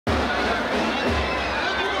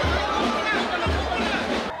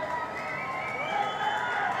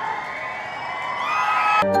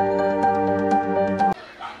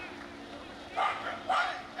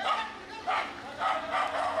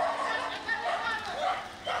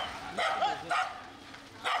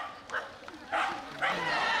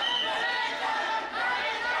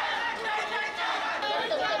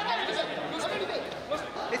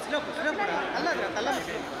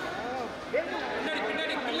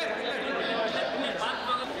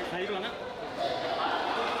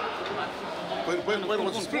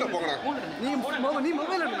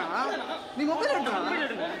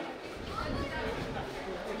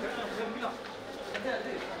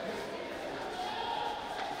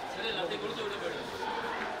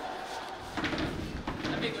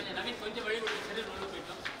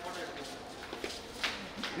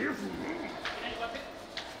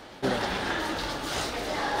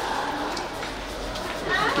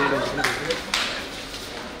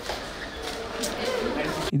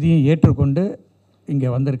இதையும் ஏற்றுக்கொண்டு இங்கே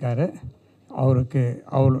வந்திருக்காரு. அவருக்கு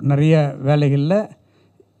நிறைய வேலைகளில்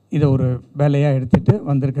இதை ஒரு வேலையாக எடுத்துகிட்டு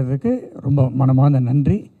வந்திருக்கிறதுக்கு ரொம்ப மனமார்ந்த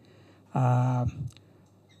நன்றி.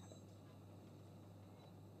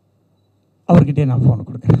 அவர்கிட்டே நான் ஃபோனை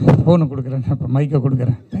கொடுக்குறேன் இப்போ மைக்கை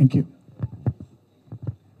கொடுக்குறேன். தேங்க்யூ.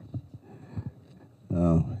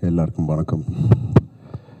 எல்லாருக்கும் வணக்கம்.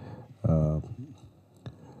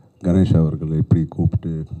 கணேஷ் அவர்கள் எப்படி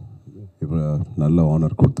கூப்பிட்டு இவ்வளோ நல்ல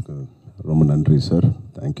ஆனர் கொடுத்துக்கு ரொம்ப நன்றி சார்.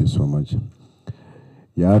 Thank you so much.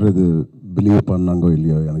 யார் இது பிலீவ் பண்ணாங்கோ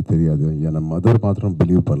இல்லையோ எனக்கு தெரியாது. என்னை மதர் மாத்திரம்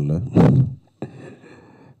பிலீவ் பண்ணல.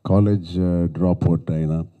 College drop out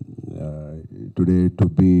ஆயினா today to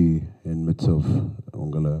be in myths of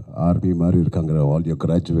உங்களை ஆர்மி மாதிரி இருக்காங்க. ஆல் யோர்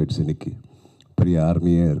கிராஜுவேட்ஸ் இன்னைக்கு பெரிய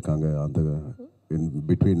ஆர்மியே இருக்காங்க. அந்த in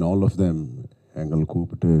between all of them எங்களை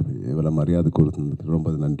கூப்பிட்டு இவ்வளோ மரியாதை கொடுத்ததுக்கு ரொம்ப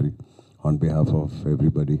நன்றி. On behalf of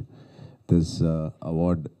everybody. This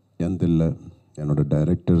award எந்தில்லை என்னோட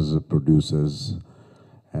directors, producers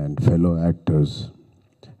and fellow actors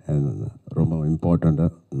and ரொம்ப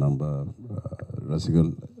இம்பார்ட்டண்ட்டாக நம்ம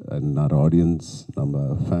ரசிகர்கள் அண்ட் our audience, நம்ம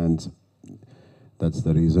fans. That's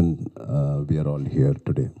the reason we are all here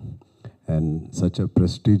today. And such a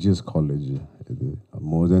prestigious college.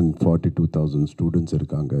 More than 42,000 students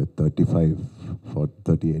irukanga,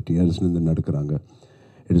 38 years ninde nadukkranga.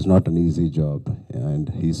 It is not an easy job, and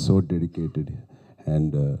he's so dedicated,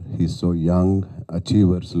 and he's so young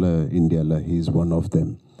achievers la India la, he's one of them.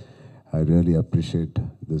 I really appreciate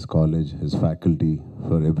this college, his faculty,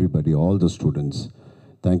 for everybody, all the students.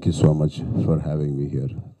 Thank you so much for having me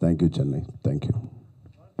here. Thank you, Chennai. Thank you.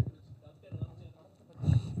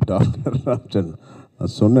 Dr. Ramcharan.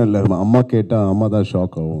 நான் சொன்னேன்ல, அம்மா கேட்டால் அம்மா தான்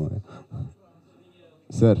shock ஆகும்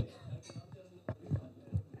sir.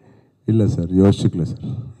 இல்லை sir,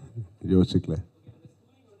 யோசிக்கல.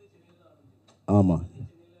 ஆமாம்,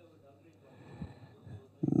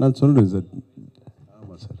 நான் சொல்கிறேன் சார்.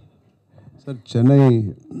 ஆமாம் சார்.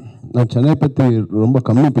 நான் சென்னை பற்றி ரொம்ப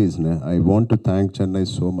கம்மி பேசினேன். I want to thank Chennai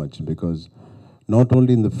so much because not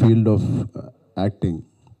only in the field of acting,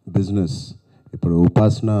 business. இப்போ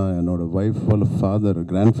உபாசனா என்னோடய ஒய்ஃபோட ஃபாதர்,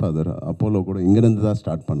 கிராண்ட் ஃபாதர் அப்போலோ கூட இங்கேருந்து தான்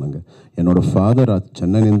ஸ்டார்ட் பண்ணாங்க. என்னோடய ஃபாதர்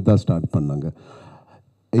சென்னையிலேருந்து தான் ஸ்டார்ட் பண்ணாங்க.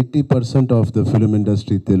 80% of the film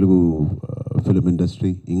industry, Telugu film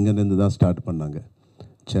industry இங்கேருந்து தான் ஸ்டார்ட் பண்ணாங்க.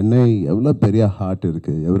 சென்னை எவ்வளோ பெரிய ஹார்ட்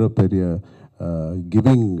இருக்குது, எவ்வளோ பெரிய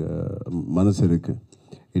கிவிங் மனசு இருக்குது.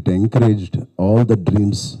 It encouraged all the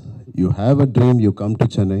dreams. You have a dream, you come to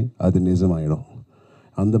Chennai, அது நிஜமாயிடும்.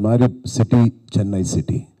 அந்த மாதிரி city Chennai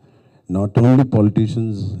city. Not only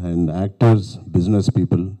politicians and actors, business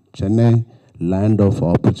people, Chennai, land of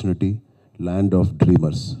opportunity, land of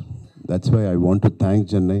dreamers. That's why I want to thank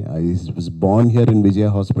Chennai. I was born here in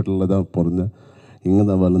Vijaya Hospital.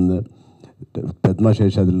 Padma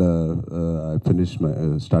Sheshadilla,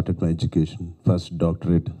 I started my education, first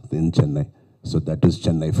doctorate in Chennai. So that is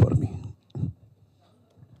Chennai for me.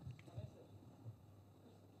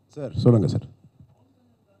 Sir, solunga sir.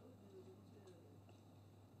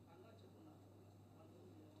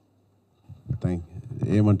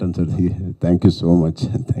 ஏமாட்டன் sir. Thank you so much.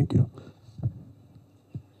 Thank you.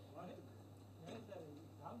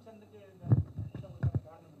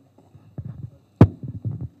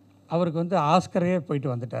 அவருக்கு ஆஸ்கரே போயிட்டு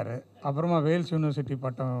வந்துட்டார். அப்புறமா Wales university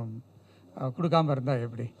பட்டம் கொடுக்காமல் இருந்தால்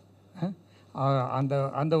எப்படி?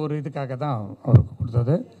 அந்த ஒரு இதுக்காக தான் அவருக்கு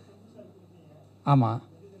கொடுத்தது.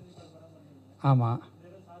 ஆமாம்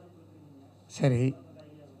சரி.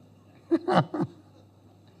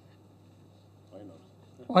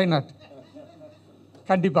 Why not?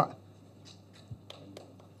 கண்டிப்பாக.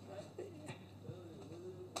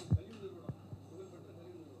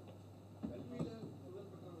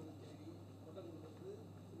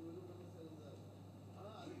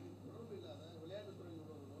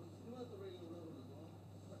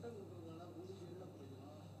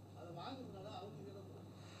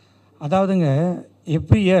 அதாவதுங்க,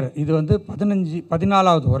 எவ்ரி இயர் இது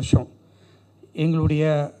 14வது வருஷம் எங்களுடைய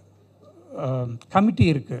கமிட்டி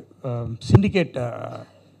இருக்குது. சிண்டிகேட்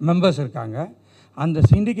மெம்பர்ஸ் இருக்காங்க. அந்த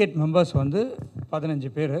சிண்டிகேட் மெம்பர்ஸ் 15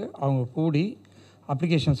 பேர் அவங்க கூடி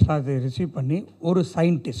அப்ளிகேஷன்ஸ்லாம் அதை ரிசீவ் பண்ணி ஒரு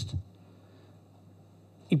சயின்டிஸ்ட்,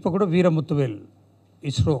 இப்போ கூட வீரமுத்துவேல்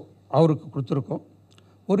இஸ்ரோ அவருக்கு கொடுத்துருக்கோம்,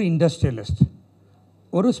 ஒரு இண்டஸ்ட்ரியலிஸ்ட்,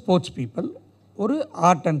 ஒரு ஸ்போர்ட்ஸ் பீப்புள், ஒரு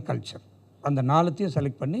ஆர்ட் அண்ட் கல்ச்சர், அந்த 4த்தையும்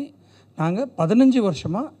செலக்ட் பண்ணி நாங்கள் 15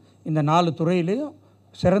 வருஷமாக இந்த 4 துறையிலையும்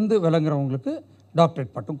சிறந்து விளங்குறவங்களுக்கு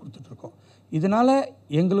டாக்டரேட் பட்டம் கொடுத்துட்ருக்கோம். இதனால்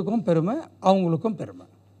எங்களுக்கும் பெருமை, அவங்களுக்கும் பெருமை.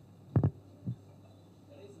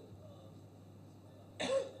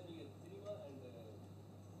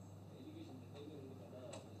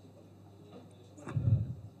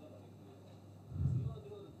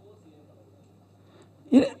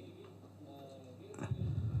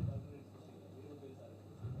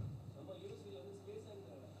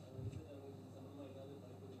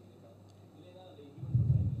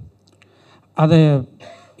 அதை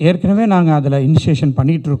ஏற்கனவே நாங்கள் அதில் இனிஷியேஷன்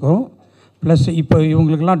பண்ணிகிட்ருக்கோம். ப்ளஸ் இப்போ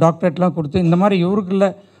இவங்களுக்கெல்லாம் டாக்டரேட்லாம் கொடுத்து இந்த மாதிரி இவருக்குள்ள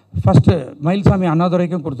ஃபஸ்ட்டு மயில்சாமி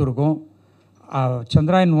அண்ணாதுரைக்கும் கொடுத்துருக்கோம்.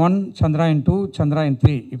 சந்திராயன் 1, சந்திராயன் 2, சந்திராயன்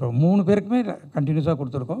 3, இப்போ 3 பேருக்குமே கண்டினியூஸாக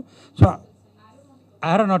கொடுத்துருக்கோம். ஸோ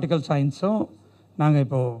ஏரோநாட்டிக்கல் சயின்ஸும் நாங்கள்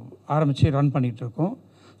இப்போது ஆரம்பித்து ரன் பண்ணிகிட்ருக்கோம்.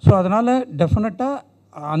 ஸோ அதனால்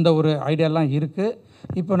டெஃபினட்டாக அந்த ஒரு ஐடியாலாம் இருக்குது.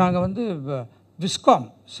 இப்போ நாங்கள் வந்து விஸ்காம்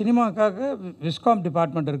சினிமாக்காக விஸ்காம்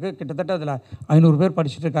டிபார்ட்மெண்ட் இருக்குது. கிட்டத்தட்ட அதில் 500 பேர்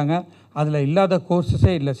படிச்சுட்டு இருக்காங்க. அதில் இல்லாத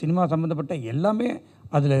கோர்ஸஸே இல்லை. சினிமா சம்மந்தப்பட்ட எல்லாமே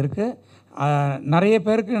அதில் இருக்குது. நிறைய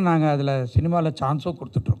பேருக்கு நாங்கள் அதில் சினிமாவில் சான்ஸும்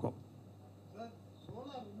கொடுத்துட்ருக்கோம்.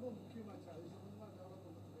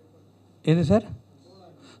 எது சார்?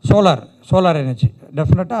 சோலார் எனர்ஜி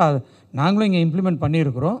டெஃபினட்டாக நாங்களும் இங்கே இம்ப்ளிமெண்ட்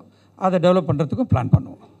பண்ணியிருக்கிறோம். அதை டெவலப் பண்ணுறதுக்கும் பிளான்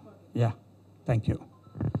பண்ணுவோம். யா, தேங்க்யூ.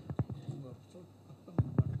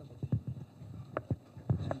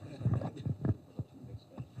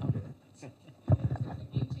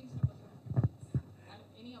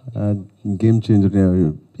 கேம் சேஞ்சர்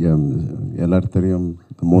எல்லாரும் தெரியும்,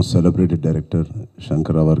 மோஸ்ட் செலிப்ரேட்டட் டைரக்டர்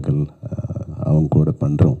சங்கர் அவர்கள், அவங்க கூட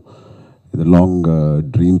பண்ணுறோம். இது long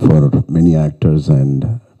dream for many actors and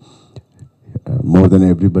more then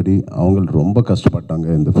everybody. அவங்க ரொம்ப கஷ்டப்பட்டாங்க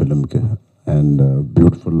இந்த ஃபிலிமுக்கு. அண்ட்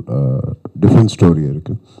பியூட்டிஃபுல் டிஃப்ரெண்ட் ஸ்டோரி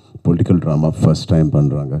இருக்குது. பொலிட்டிக்கல் ட்ராமா ஃபஸ்ட் டைம்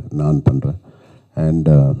பண்ணுறாங்க, நான் பண்ணுறேன்.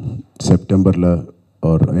 அண்ட் செப்டம்பரில்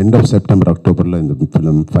ஒரு எண்ட் ஆஃப் செப்டம்பர் அக்டோபரில் இந்த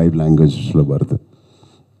ஃபிலிம் 5 லாங்குவேஜஸில் வருது.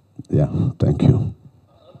 யா, தேங்க்யூ.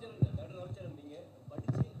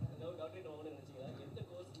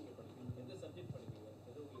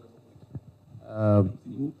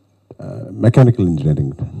 மெக்கானிக்கல்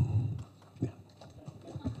இன்ஜினியரிங்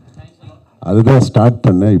அதுதான் ஸ்டார்ட்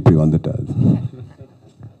பண்ணேன், இப்படி வந்துட்டேன்.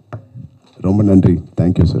 ரொம்ப நன்றி.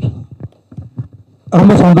 Thank you sir.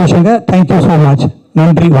 ரொம்ப சந்தோஷங்க. Thank you so much.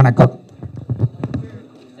 நன்றி, வணக்கம்.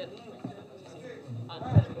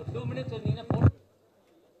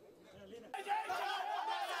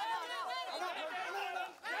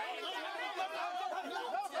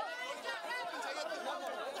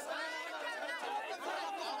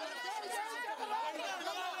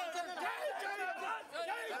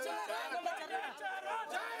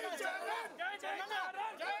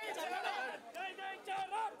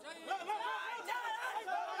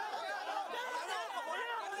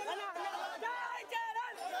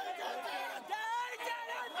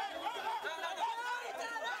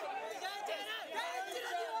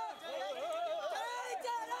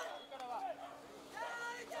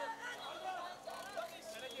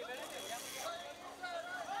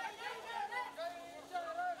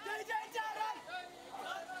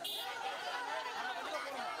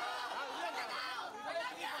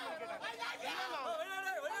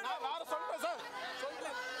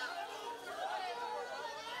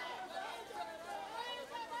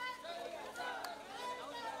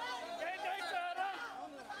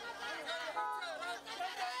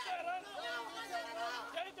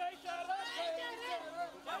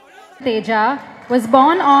 Teja was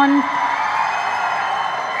born on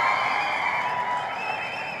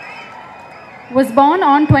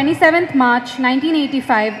 27th March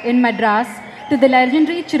 1985 in Madras to the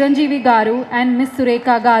legendary Chiranjeevi Garu and Miss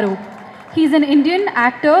Surekha Garu. He is an Indian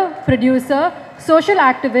actor, producer, social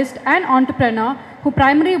activist and entrepreneur who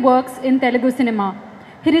primarily works in Telugu cinema.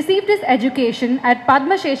 He received his education at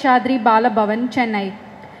Padma Sheshadri Bala Bhavan, Chennai.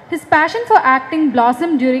 His passion for acting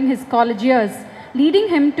blossomed during his college years, leading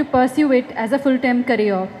him to pursue it as a full-time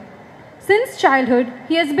career. Since childhood,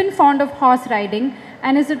 he has been fond of horse riding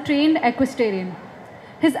and is a trained equestrian.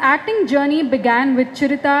 His acting journey began with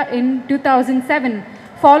Chirita in 2007,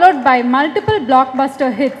 followed by multiple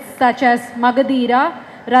blockbuster hits such as Magadira,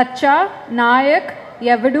 Racha, Nayak,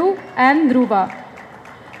 Yevadu and Dhruva.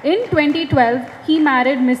 In 2012, he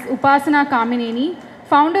married Miss Upasana Kamineni,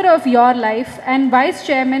 founder of Your Life and vice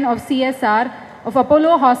chairman of CSR of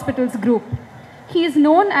Apollo Hospitals Group. He is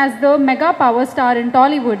known as the mega power star in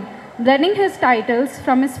Tollywood, blending his titles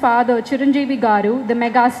from his father Chiranjeevi Garu, the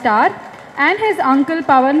mega star, and his uncle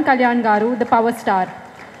Pavan Kalyan Garu, the Power Star.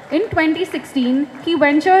 In 2016, he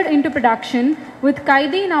ventured into production with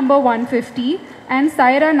Kaidi number 150 and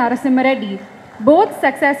Saira Narasimha Reddy, both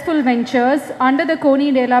successful ventures under the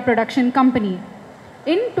Koni Dela production company.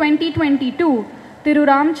 In 2022, Thiru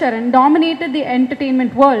Ramcharan dominated the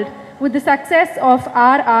entertainment world with the success of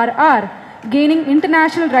RRR, gaining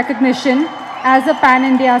international recognition as a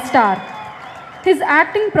pan-India star. His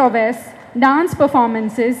acting prowess, dance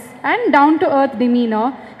performances, and down-to-earth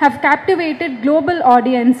demeanor have captivated global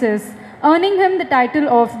audiences, earning him the title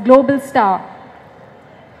of Global Star.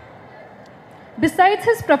 Besides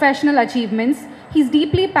his professional achievements, he is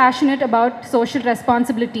deeply passionate about social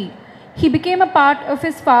responsibility. He became a part of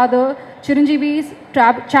his father Chiranjeevi's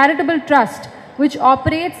charitable trust, which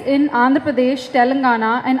operates in Andhra Pradesh,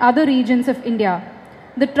 Telangana, and other regions of India.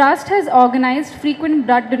 The trust has organized frequent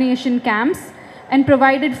blood donation camps and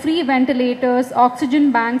provided free ventilators,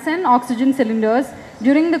 oxygen banks, and oxygen cylinders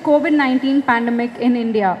during the COVID-19 pandemic in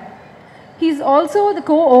India. He is also the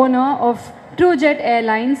co-owner of TrueJet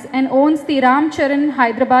Airlines and owns the Ramcharan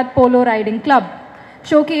Hyderabad Polo Riding Club,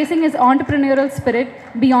 showcasing his entrepreneurial spirit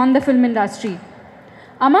beyond the film industry.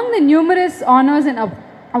 Among the numerous honors and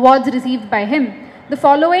awards received by him, the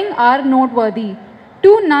following are noteworthy: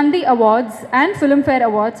 2 Nandi Awards and Filmfare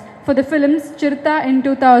Awards for the films Chirta in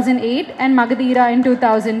 2008 and Magadira in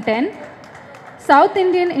 2010, South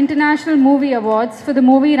Indian International Movie Awards for the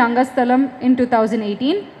movie Rangasthalam in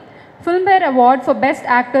 2018, Filmfare Award for Best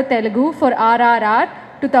Actor Telugu for RRR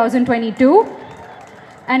 2022,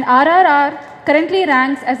 and RRR currently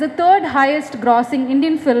ranks as the 3rd highest grossing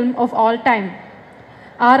Indian film of all time.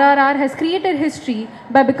 RRR has created history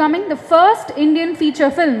by becoming the first Indian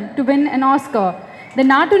feature film to win an Oscar. The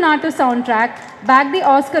Natu Natu soundtrack bagged the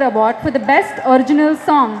Oscar Award for the Best Original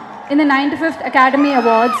Song in the 95th Academy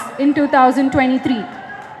Awards in 2023.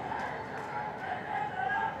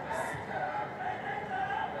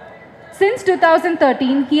 Since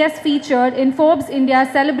 2013, he has featured in Forbes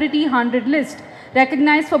India's Celebrity 100 list,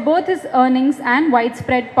 recognized for both his earnings and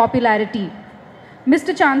widespread popularity.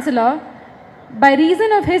 Mr. Chancellor, by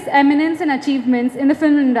reason of his eminence and achievements in the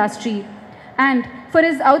film industry, and for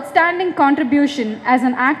his outstanding contribution as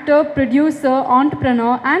an actor, producer,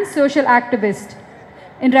 entrepreneur, and social activist.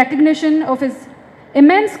 In recognition of his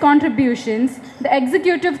immense contributions, the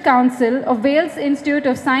Executive Council of Vels Institute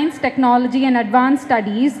of Science, Technology, and Advanced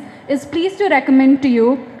Studies is pleased to recommend to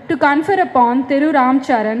you to confer upon Thiru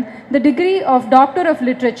Ramcharan the degree of Doctor of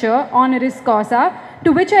Literature honoris causa,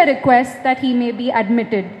 to which I request that he may be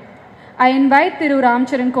admitted. I invite Thiru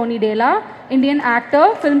Ramcharan Konidela, Indian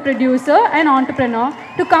actor, film producer, and entrepreneur,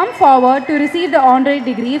 to come forward to receive the honorary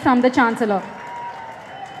degree from the Chancellor.